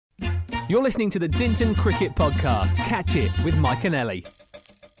You're listening to the Dinton Cricket Podcast. Catch it with Mike and Ellie.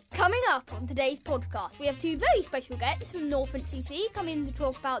 Coming up on today's podcast, we have two very special guests from Northant CC coming to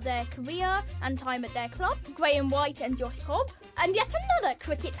talk about their career and time at their club, Graham White and Josh Cobb. And yet another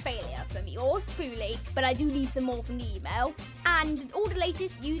cricket failure from yours truly, but I do need some more from the email. And all the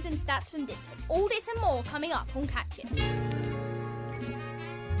latest news and stats from Dinton. All this and more coming up on Catch It.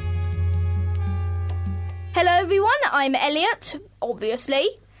 Hello everyone, I'm Elliot, obviously.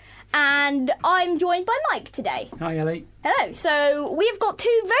 And I'm joined by Mike today. Hi, Ellie. Hello. So we've got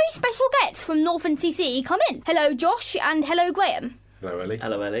two very special guests from Northant CC come in. Hello, Josh, and hello, Graham. Hello, Ellie.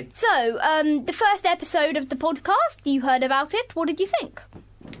 Hello, Ellie. So, the first episode of the podcast, you heard about it. What did you think?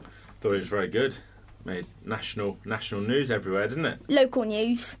 Thought it was very good. Made national news everywhere, didn't it? Local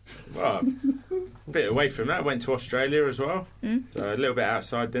news. Well, a bit away from that. Went to Australia as well. So a little bit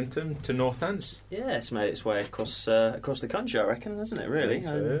outside Dinton to Northants. Yeah, it's made its way across the country, I reckon, hasn't it, really?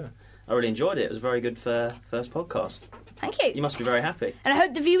 So, I really enjoyed it. It was a very good first podcast. Thank you. You must be very happy. And I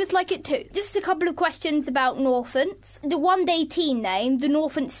hope the viewers like it too. Just a couple of questions about Northants. The one-day team name, the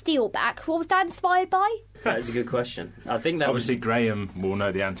Northant Steelbacks, what was that inspired by? That is a good question. I think that obviously Graham will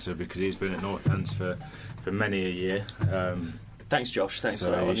know the answer because he's been at Northants for many a year. Thanks, Josh. Thanks so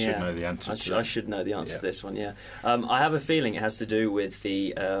for that one. You should know the answer. I should know the answer to this one. Yeah, I have a feeling it has to do with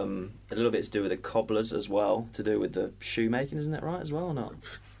the a little bit to do with the cobblers as well, to do with the shoemaking, isn't that right as well or not?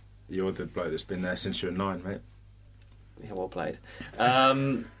 You're the bloke that's been there since you were 9, mate. Yeah, well played.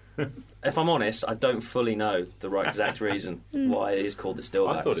 If I'm honest, I don't fully know the right exact reason why it is called the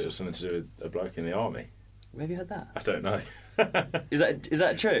Steelbacks. I thought it was something to do with a bloke in the army. Where have you heard that? I don't know. Is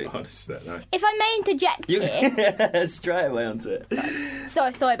that true? I honestly don't know. If I may interject here... Straight away onto it.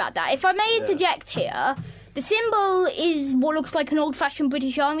 Sorry about that. If I may interject here... The symbol is what looks like an old-fashioned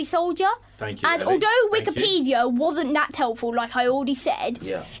British Army soldier. Thank you, and Ellie. although Wikipedia wasn't that helpful, like I already said,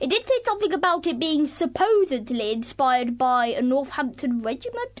 it did say something about it being supposedly inspired by a Northampton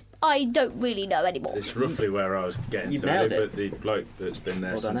regiment. I don't really know anymore. It's roughly where I was getting You've to, nailed Ellie, it. but the bloke that's been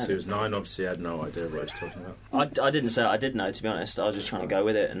there Well done, since he Ellie. was 9 obviously had no idea what he was talking about. I didn't say I did know, to be honest. I was just trying to go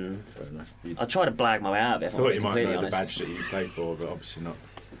with it, and Fair enough. I tried to blag my way out of it. I If thought I'm you might completely know the honest. badge that you play for, but obviously not.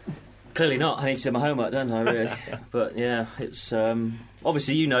 Clearly not. I need to do my homework, don't I? Really, but yeah, it's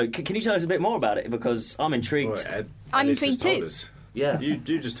obviously you know. Can you tell us a bit more about it because I'm intrigued. Well, Ed, I'm Ellie's intrigued just told too. us. Yeah. You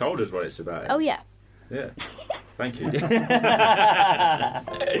just told us what it's about. Oh, yeah. Yeah. Thank you.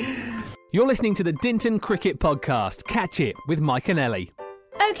 You're listening to the Dinton Cricket Podcast. Catch it with Mike and Ellie.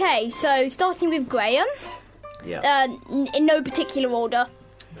 Okay, so starting with Graham, Yeah. in no particular order,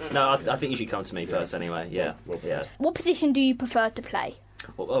 No, I think you should come to me first anyway. Yeah. Yeah. what position do you prefer to play?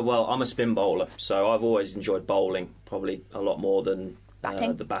 Well, I'm a spin bowler, so I've always enjoyed bowling, probably a lot more than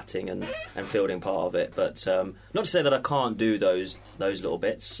Batting. the batting and fielding part of it. But not to say that I can't do those little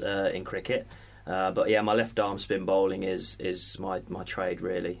bits in cricket. But yeah, my left arm spin bowling is my trade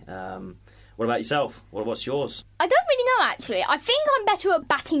really. What about yourself? What's yours? I don't really know, actually. I think I'm better at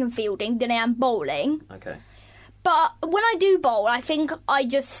batting and fielding than I am bowling. Okay. But when I do bowl, I think I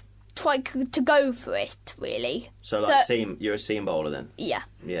just try to go for it, really. So you're a seam bowler then? Yeah.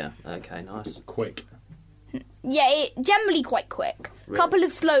 Yeah. Okay. Nice. Quick. Yeah, generally quite quick. Really? Couple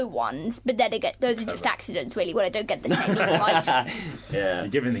of slow ones, but then again, those are just accidents, really, when I don't get the technique right. Yeah. You're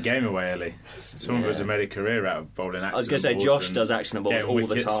giving the game away, Ellie. Some of us have made a career out of bowling accident I was going to say, balls Josh and does accident balls getting all the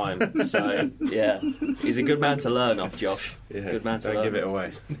wickets. time. So, yeah. He's a good man to learn off, Josh. Yeah, Good man to don't learn. give it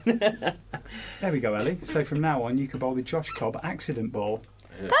away. There we go, Ellie. So from now on, you can bowl the Josh Cobb accident ball.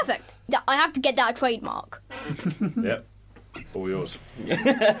 Perfect. Yeah, I have to get that a trademark. Yep. All yours.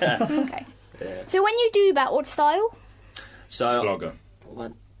 Okay. So when you do bat, what style? So, Slogger.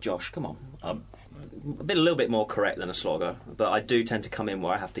 well, Josh, come on. I'm a little bit more correct than a slogger, but I do tend to come in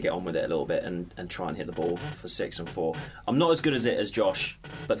where I have to get on with it a little bit and try and hit the ball for 6 and 4. I'm not as good as it as Josh,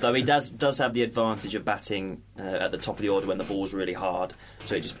 but though he does have the advantage of batting at the top of the order when the ball's really hard,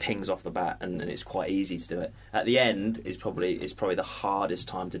 so it just pings off the bat and it's quite easy to do it. At the end is probably the hardest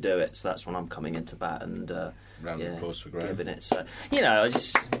time to do it, so that's when I'm coming into bat and Round of applause for Graham. giving it. So I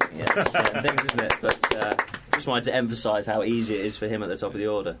just it's one of them things, isn't it? But just wanted to emphasise how easy it is for him at the top of the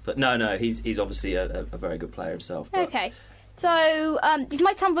order. But no, he's obviously a very good player himself. But Okay. So, this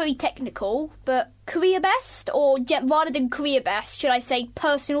might sound very technical, but career best, or rather than career best, should I say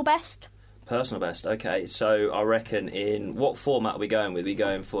personal best? Personal best, okay. So I reckon in what format are we going with? Are we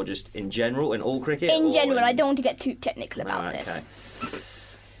going for just in general, in all cricket? In or general, I don't want to get too technical about Right, this. okay.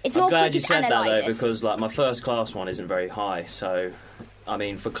 It's I'm not glad cricket you said that though, analysis. because like my first class one isn't very high. So, I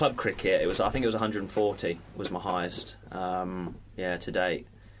mean, for club cricket, I think it was 140 was my highest. To date.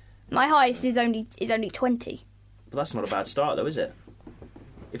 My highest is only 20. But that's not a bad start though, is it?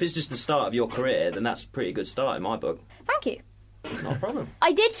 If it's just the start of your career, then that's a pretty good start in my book. Thank you. Not a problem.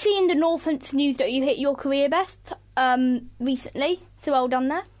 I did see in the Northants news that you hit your career best recently, so well done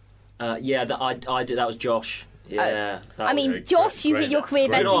there. Yeah, I did. That was Josh. Yeah. I mean, Josh, you hit your career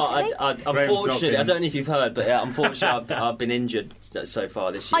best You know what? recently. Unfortunately, I don't know if you've heard, but unfortunately, I've been injured so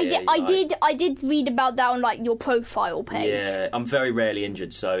far this year. I did read about that on like your profile page. Yeah, I'm very rarely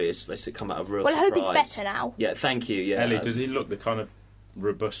injured, so it's come out of real. Well, I hope surprise. it's better now. Yeah, thank you. Yeah, Ellie, does he look the kind of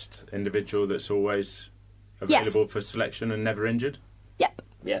robust individual that's always available for selection and never injured? Yep.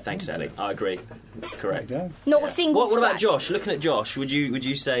 Yeah, thanks, Ellie. I agree. Correct. Yeah. Not a single. What about scratch. Josh? Looking at Josh, would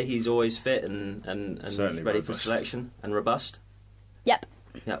you say he's always fit and Certainly ready robust. for selection and robust? Yep.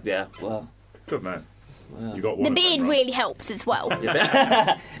 Yep. Yeah. Well. Good man. Wow. You got one. The of them beard right. really helps as well.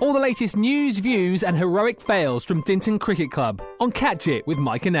 All the latest news, views, and heroic fails from Dinton Cricket Club on Catch It with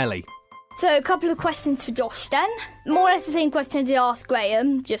Mike and Ellie. So, a couple of questions for Josh then. More or less the same questions I asked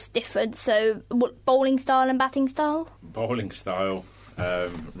Graham, just different. So, what bowling style and batting style? Bowling style,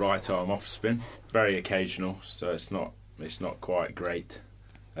 right arm off spin, very occasional, so it's not quite great.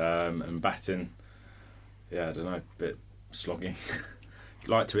 And batting, yeah, I don't know, a bit slogging.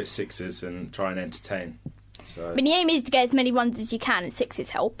 Like to hit sixes and try and entertain. So But the aim is to get as many runs as you can, and sixes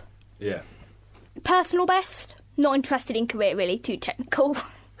help. yeah, Personal best? Not interested in career, really. Too technical.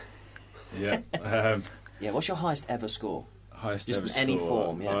 yeah. Yeah. What's your highest ever score? Highest Just ever in any score,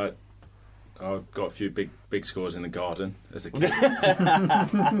 form, yeah. I've got a few big scores in the garden as a kid.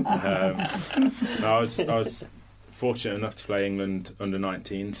 I was fortunate enough to play England under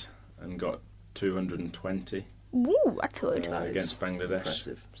 19s and got 220 Ooh, that's good. against Bangladesh.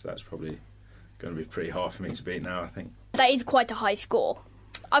 Impressive. So that's probably going to be pretty hard for me to beat now, I think. That is quite a high score.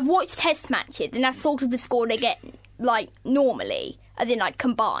 I've watched test matches, and that's sort of the score they get, like, normally, as in, like,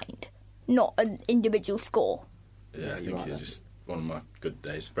 combined, not an individual score. Yeah, I you're think right it's there. just one of my good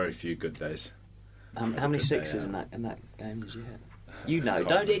days. Very few good days. How many Good day, sixes yeah. in that game did you hit? You know,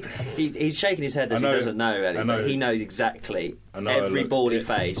 don't it? He's shaking his head as I know- he doesn't know, Eddie, I know- but he knows exactly I know every it ball he looks-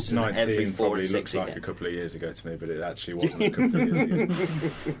 faced, and 19 every 4 probably and 6 looks he like a hit. couple of years ago to me, but it actually wasn't a couple of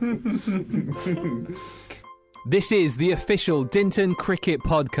years ago. This is the official Dinton Cricket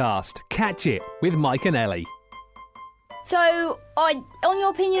Podcast. Catch It with Mike and Ellie. So, on your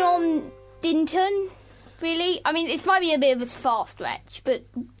opinion on Dinton, really? I mean, it might be a bit of a far stretch, but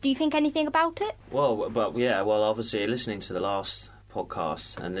do you think anything about it? Well, obviously, listening to the last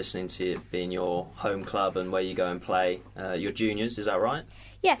podcast and listening to it being your home club and where you go and play your juniors, is that right?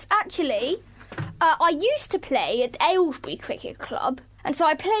 Yes, actually, I used to play at Aylesbury Cricket Club, and so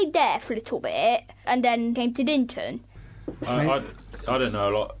I played there for a little bit, and then came to Dinton. I don't know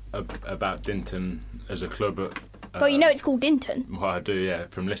a lot about Dinton as a club. Well, you know it's called Dinton. Well, I do, yeah,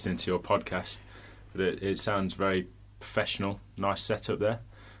 from listening to your podcast. But it sounds very professional, nice setup there.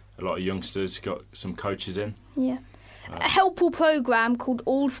 A lot of youngsters, got some coaches in. Yeah. A helpful programme called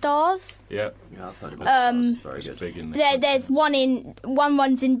All Stars. Yeah, Yeah, I've heard of it. Very it's good. big in the There's one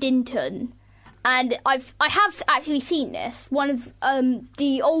runs in Dinton, and I have actually seen this. One of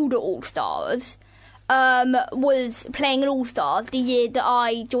the older All Stars was playing at All Stars the year that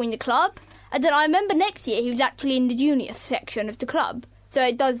I joined the club, and then I remember next year he was actually in the junior section of the club. So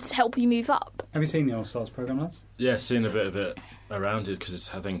it does help you move up. Have you seen the All Stars programme, lads? Yeah, seen a bit of it around it because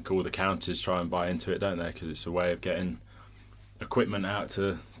I think all the counties try and buy into it, don't they? Because it's a way of getting equipment out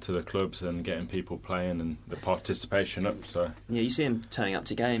to the clubs and getting people playing and the participation up. So Yeah, you see him turning up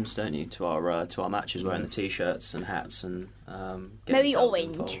to games, don't you? To our matches, wearing the t-shirts and hats and getting Maybe themselves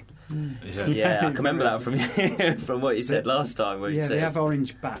orange. involved. yeah, Yeah, I can remember that from what you said last time. Where you Yeah, said they have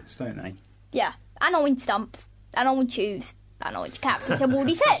orange bats, don't they? Yeah, and orange stumps, and orange shoes, and orange caps, which I've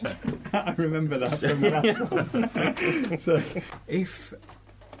already said. I remember that from the last one. So, if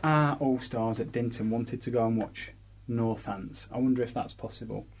our All Stars at Dinton wanted to go and watch Northants, I wonder if that's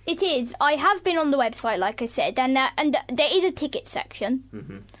possible. It is. I have been on the website, like I said, and there is a ticket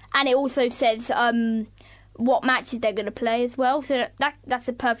section, and it also says what matches they're going to play as well. So that's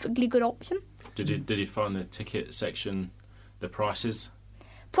a perfectly good option. Did you find the ticket section, the prices?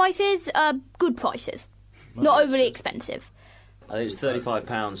 Prices are good prices, not overly expensive. I think it's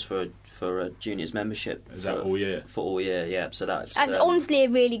 £35 for a juniors membership. Is that all year? For all year, yeah. So that's That's honestly a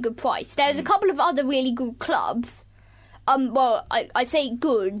really good price. There's a couple of other really good clubs. Well, I say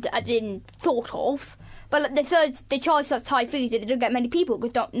good as in thought of, But they charge such high fees that they don't get many people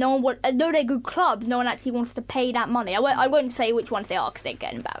because though they're good clubs, no one actually wants to pay that money. I won't say which ones they are because they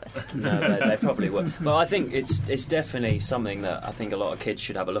get embarrassed. No, they probably would. But I think it's definitely something that I think a lot of kids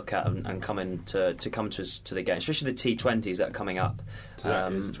should have a look at and come in to come to the game, especially the T20s that are coming up.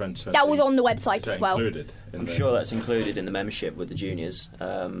 That was on the website as well. I'm sure that's included in the membership with the juniors.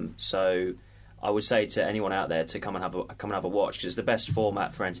 So I would say to anyone out there to come and have a watch, because it's the best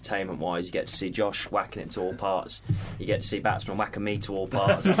format for entertainment wise. You get to see Josh whacking it to all parts. You get to see batsmen whacking me to all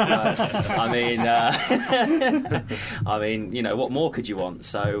parts. I mean, you know, what more could you want?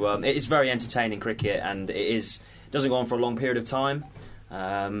 So it is very entertaining cricket, and it doesn't go on for a long period of time.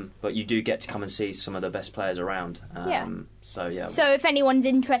 But you do get to come and see some of the best players around. So if anyone's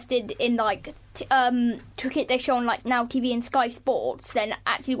interested in cricket they show on like Now TV and Sky Sports, then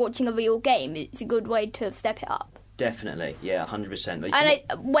actually watching a real game, it's a good way to step it up. Definitely, yeah, 100%. And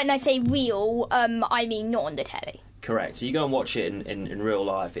when I say real, I mean not on the telly. Correct. So you go and watch it in real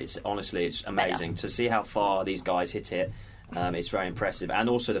life. It's amazing to see how far these guys hit it. It's very impressive, and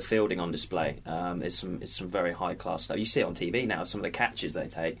also the fielding on display. It's some very high class stuff. You see it on TV now. Some of the catches they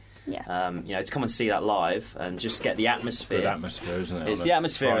take. Yeah. To come and see that live and just get the atmosphere. Good atmosphere, isn't it? The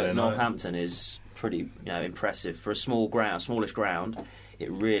atmosphere at Northampton is pretty, impressive for a smallish ground. It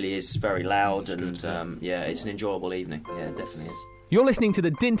really is very loud, and it's an enjoyable evening. Yeah, it definitely is. You're listening to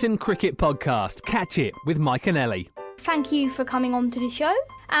the Dinton Cricket Podcast. Catch it with Mike and Ellie. Thank you for coming on to the show.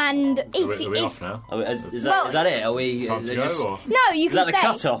 And are we off now? Is that it? Are we? Time to go? Or? No, you can stay. Is that the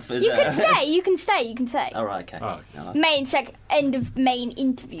cut-off? You can stay. All right, okay. Oh. End of main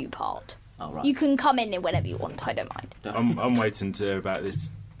interview part. All right. You can come in whenever you want. I don't mind. I'm waiting to hear about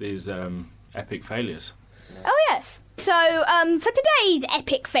these epic failures. Oh yes. So for today's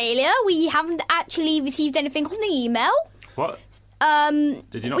epic failure, we haven't actually received anything on the email. What?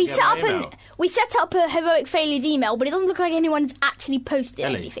 Did you not get my email? We set up a heroic failures email, but it doesn't look like anyone's actually posted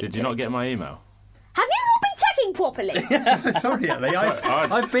Ellie, anything. Did you not get my email? Have you not been checking properly? Sorry, Ellie.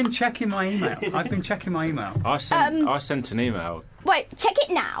 I've been checking my email. I sent an email. Wait, check it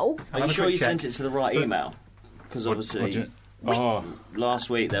now. Are you sure you sent it to the right email? Because obviously,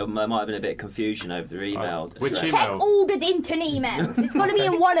 last week there might have been a bit of confusion over the email. Which email? Check all the Dinton emails. It's got to be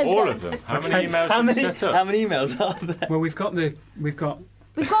in one of them. All of them. How many emails have you set up? How many emails are there? Well, we've got the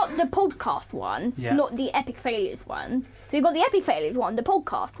podcast one, not the epic failures one. So we've got the epic failures one, the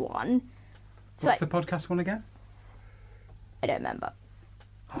podcast one. What's the podcast one again? I don't remember.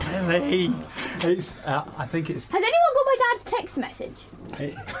 Ellie, I think it's. Has anyone got my dad's text message?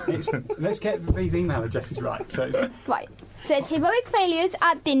 Let's get these email addresses right. Right. So it's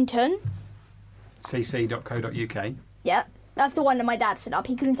heroicfailures@Dinton. cc.co.uk. Yeah, that's the one that my dad set up.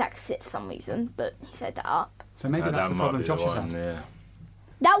 He couldn't access it for some reason, but he set that up. So maybe that's the problem Josh has had. Yeah.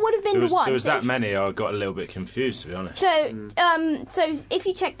 That would have been the one. There was that many. I got a little bit confused, to be honest. So, so if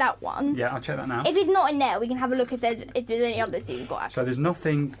you check that one, yeah, I'll check that now. If it's not in there, we can have a look if there's any others that you've got access. So there's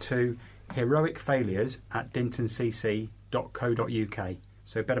nothing to heroicfailures@dintoncc.co.uk.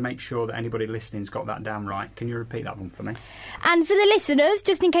 So better make sure that anybody listening's got that down right. Can you repeat that one for me? And for the listeners,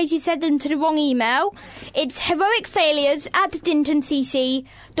 just in case you sent them to the wrong email, it's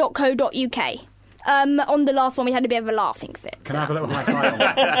heroicfailures@dintoncc.co.uk. On the last one, we had a bit of a laughing fit. Can I have a little high five on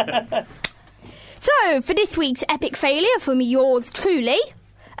that? So, for this week's epic failure from yours truly,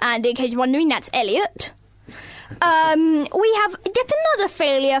 and in case you're wondering, that's Elliot. We have yet another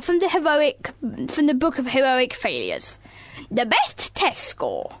failure from the book of heroic failures. The best test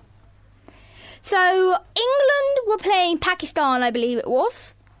score. So, England were playing Pakistan, I believe it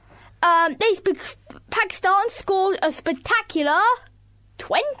was. Pakistan scored a spectacular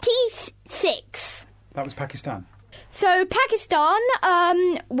 26. That was Pakistan. So Pakistan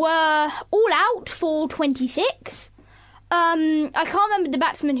were all out for 26. I can't remember the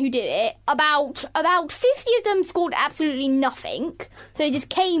batsman who did it. About 50 of them scored absolutely nothing. So they just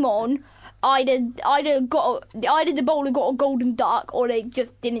came on. Either the bowler got a golden duck, or they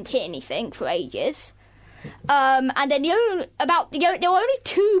just didn't hit anything for ages. And then there were only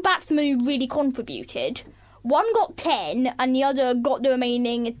two batsmen who really contributed. One got 10, and the other got the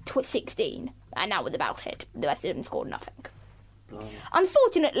remaining 16. And that was about it. The rest of them scored nothing.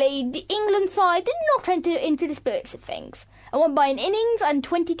 Unfortunately, the England side did not enter into the spirits of things, and won by an innings and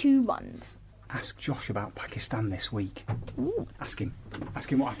 22 runs. Ask Josh about Pakistan this week. Ooh. Ask him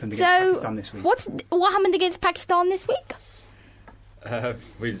what happened against Pakistan this week. What happened against Pakistan this week?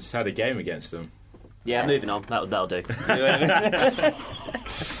 We just had a game against them. Yeah, moving on. That'll do.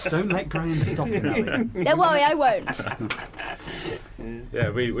 Don't let Graham stop him, Ellie. Don't worry, I won't. Yeah,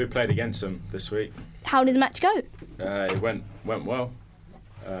 we played against them this week. How did the match go? It went well.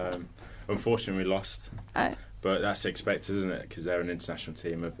 unfortunately, we lost. Oh. But that's expected, isn't it? Because they're an international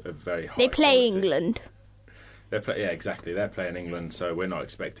team of very high They play quality. England. Yeah, exactly. They're playing England, so we're not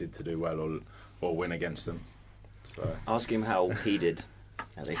expected to do well or win against them. So Ask him how he did.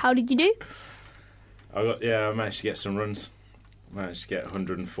 Ellie. How did you do? I managed to get some runs. Managed to get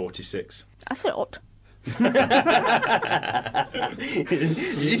 146. That's a lot.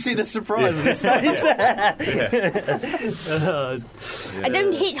 Did you see the surprise on his face there? I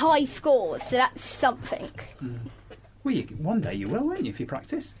don't hit high scores, so that's something. Well, one day you will, won't you, if you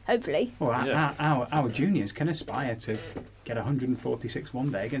practice? Hopefully. Well, Yeah. our juniors can aspire to get 146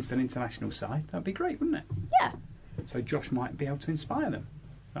 one day against an international side. That'd be great, wouldn't it? Yeah. So Josh might be able to inspire them.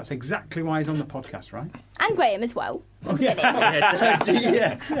 That's exactly why he's on the podcast, right? And Graham as well. Yeah.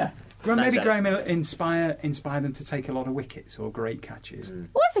 Yeah. Well, Thanks, maybe Ed. Graham will inspire them to take a lot of wickets or great catches. Well,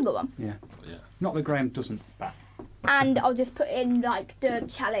 that's a good one. Yeah. Yeah. Not that Graham doesn't bat. And I'll just put in like the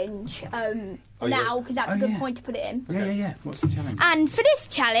challenge now because that's a good point to put it in. Yeah. What's the challenge? And for this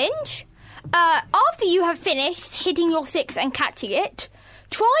challenge, after you have finished hitting your six and catching it,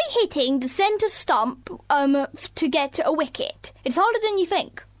 try hitting the centre stump to get a wicket. It's harder than you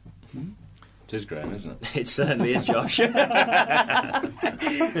think. It is Graham, isn't it? It certainly is, Josh. I'll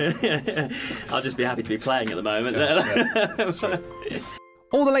just be happy to be playing at the moment. That's true.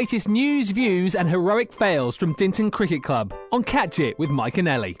 All the latest news, views, and heroic fails from Dinton Cricket Club on Catch It with Mike and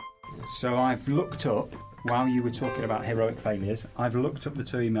Ellie. So I've looked up, while you were talking about heroic failures, I've looked up the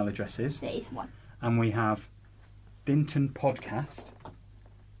two email addresses, There is one. and we have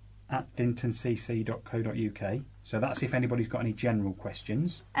dintonpodcast@dintoncc.co.uk. So that's if anybody's got any general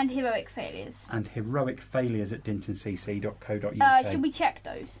questions. And heroic failures. And heroicfailures@dintoncc.co.uk. Should we check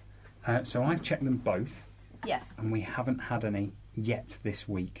those? So I've checked them both, Yes. and we haven't had any yet this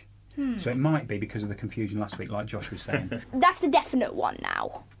week. So it might be because of the confusion last week, like Josh was saying. That's the definite one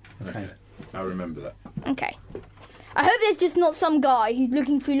now. Okay. I remember that. Okay. I hope there's just not some guy who's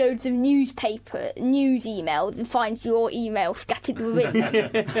looking through loads of news emails and finds your email scattered within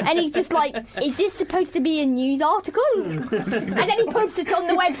them. And he's just like, is this supposed to be a news article? And then he posts it on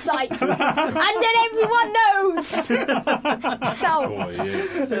the website. And then everyone knows. So, Boy,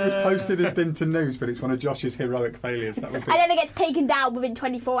 yeah. It was posted as Dinton News, but it's one of Josh's heroic failures. That would be, and then it gets taken down within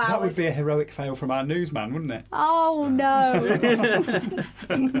 24 hours. that would be a heroic fail from our newsman, wouldn't it? Oh no.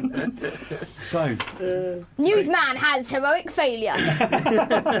 So, Newsman has heroic failure.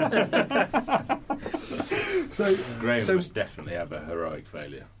 Graham So- must definitely have a heroic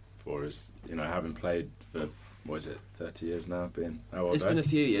failure for us. You know, having played for, 30 years now? How old It's are been you? a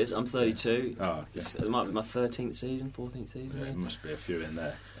few years. I'm 32. Oh, okay. It might be my 13th season, 14th Yeah, season. there must be a few in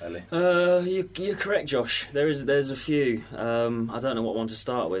there, Ellie. You're correct, Josh. There's a few. I don't know what one to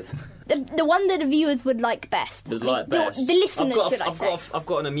start with. The one that the viewers would like best. The like best. The listeners, I've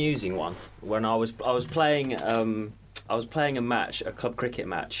got an amusing one. When I was playing a match, a club cricket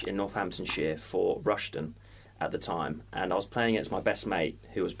match in Northamptonshire for Rushden at the time, and I was playing against my best mate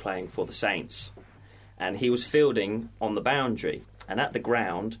who was playing for the Saints, and he was fielding on the boundary. And at the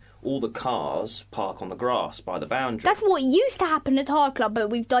ground, all the cars park on the grass by the boundary. That's what used to happen at our club,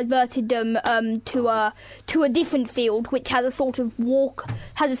 but we've diverted them to a different field, which has a sort of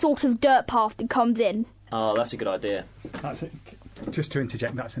dirt path that comes in. Oh, that's a good idea. that's it. Just to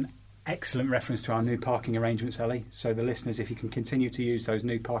interject, that's an excellent reference to our new parking arrangements, Ellie. So the listeners, if you can continue to use those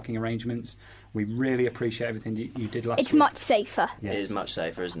new parking arrangements, we really appreciate everything you did last It's week. much safer. Yes. It is much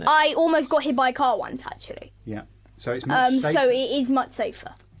safer, isn't it? I almost got hit by a car once, actually. Yeah. So it's much safer. So it is much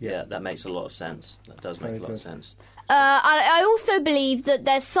safer. Yeah, that makes a lot of sense. That does make Very a lot of good. sense. I also believe that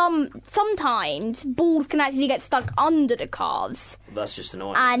there's sometimes balls can actually get stuck under the cars, That's just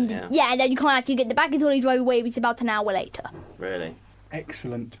annoying. and isn't it? and then you can't actually get the back until you drive away, which is about an hour later. Really.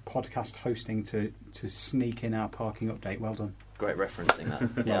 Excellent podcast hosting to sneak in our parking update. Well done. Great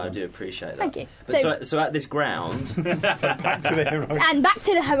referencing that. Yeah, I do appreciate that. Thank you. But so at this ground, Back to the hero. And back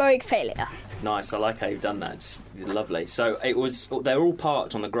to the heroic failure. nice. I like how you've done that. Just lovely. So they were all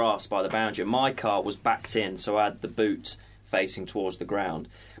parked on the grass by the boundary. My car was backed in, so I had the boot facing towards the ground.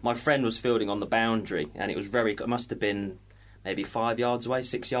 My friend was fielding on the boundary, and it must have been maybe 5 yards away,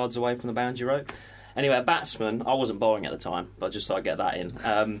 6 yards away from the boundary rope. Anyway, a batsman, I wasn't bowling at the time, but just so I get that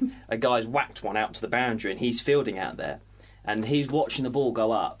in, a guy's whacked one out to the boundary, and he's fielding out there. And he's watching the ball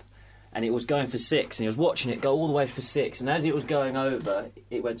go up, and it was going for six, and he was watching it go all the way for six, and as it was going over,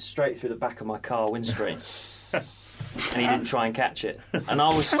 it went straight through the back of my car windscreen. And he didn't try and catch it. And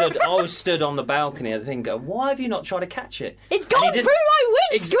I was stood on the balcony and thinking, why have you not tried to catch it? It's And gone he through didn't- my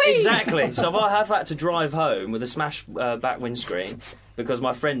windscreen! Exactly. So I have had to drive home with a smashed back windscreen, because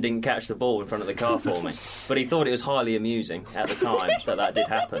my friend didn't catch the ball in front of the car for me. But he thought it was highly amusing at the time that did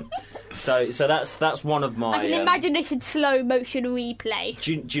happen. So that's one of my... I can imagine this in slow motion replay.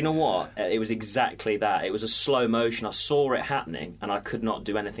 Do you know what? It was exactly that. It was a slow motion. I saw it happening and I could not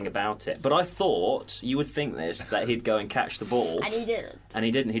do anything about it. But I thought, you would think this, that he'd go and catch the ball. And he didn't. And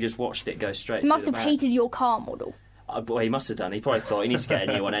he didn't. He just watched it go straight He through must the have back. hated your car model. Well, he must have done. He probably thought he needs to get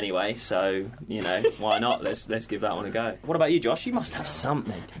a new one anyway. So, why not? Let's give that one a go. What about you, Josh? You must have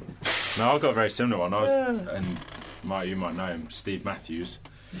something. No, I got a very similar one. And you might know him, Steve Matthews.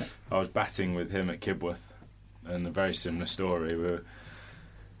 I was batting with him at Kibworth, and a very similar story.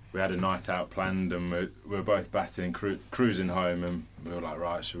 We had a night out planned, and we were both batting, cruising home, and we were like,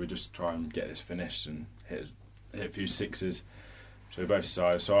 right, should we just try and get this finished and hit a few sixes? So we both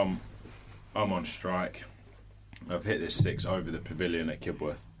decided. So I'm on strike. I've hit this six over the pavilion at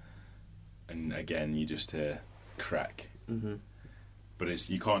Kibworth, and again you just hear crack. Mm-hmm. But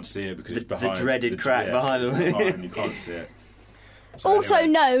you can't see it because it's behind the dreaded crack behind them. Behind, you can't see it. So Also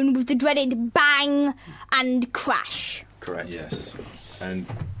anyway, known with the dreaded bang and crash. Correct. yes, and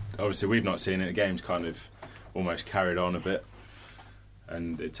obviously we've not seen it. The game's kind of almost carried on a bit,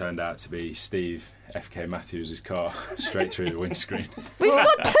 and it turned out to be Steve FK Matthews' car straight through the windscreen. We've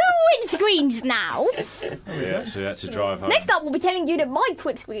got 2 windscreens now. Yeah, so we had to drive home. Next up, we'll be telling you that my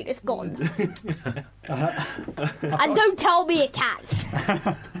windscreen is gone. And don't tell me it has.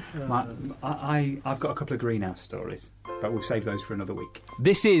 I've got a couple of greenhouse stories, but we'll save those for another week.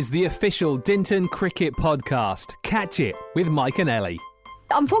 This is the official Dinton Cricket Podcast. Catch it with Mike and Ellie.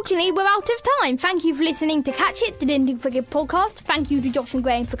 Unfortunately, we're out of time. Thank you for listening to Catch It, the Dinton Cricket Podcast. Thank you to Josh and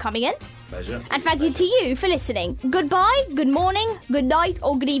Graham for coming in. Pleasure. And thank you to you for listening. Goodbye, good morning, good night,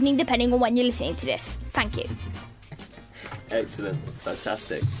 or good evening, depending on when you're listening to this. Thank you. Excellent. That's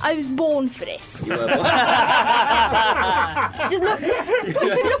fantastic. I was born for this. You were Just look. We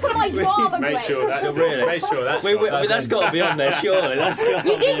should look at my drama, Make Graham. sure that's Really? Make sure that's. that's got to be on there, surely.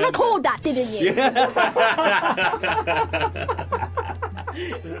 You did record that, didn't you?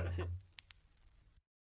 Yeah.